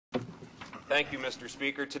Thank you, Mr.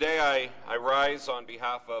 Speaker. Today I rise on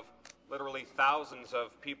behalf of literally thousands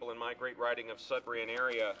of people in my great riding of Sudbury and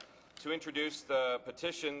area to introduce the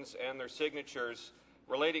petitions and their signatures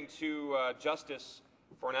relating to justice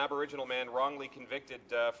for an Aboriginal man wrongly convicted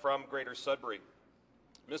from Greater Sudbury.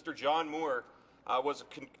 Mr. John Moore was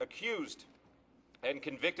accused and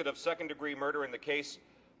convicted of second-degree murder in the case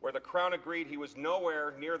where the Crown agreed he was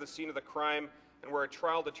nowhere near the scene of the crime and where a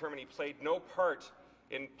trial determined he played no part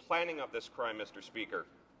in planning of this crime, Mr. Speaker.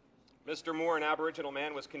 Mr. Moore, an Aboriginal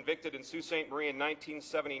man, was convicted in Sault Ste. Marie in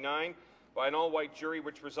 1979 by an all-white jury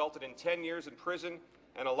which resulted in 10 years in prison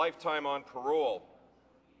and a lifetime on parole.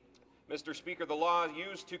 Mr. Speaker, the law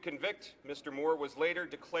used to convict Mr. Moore was later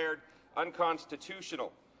declared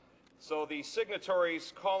unconstitutional. So the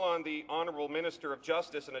signatories call on the Honourable Minister of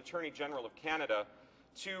Justice and Attorney General of Canada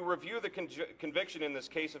to review the conviction in this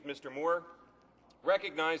case of Mr. Moore,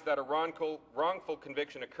 recognize that a wrongful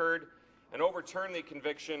conviction occurred, and overturn the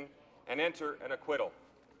conviction and enter an acquittal.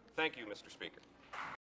 Thank you, Mr. Speaker.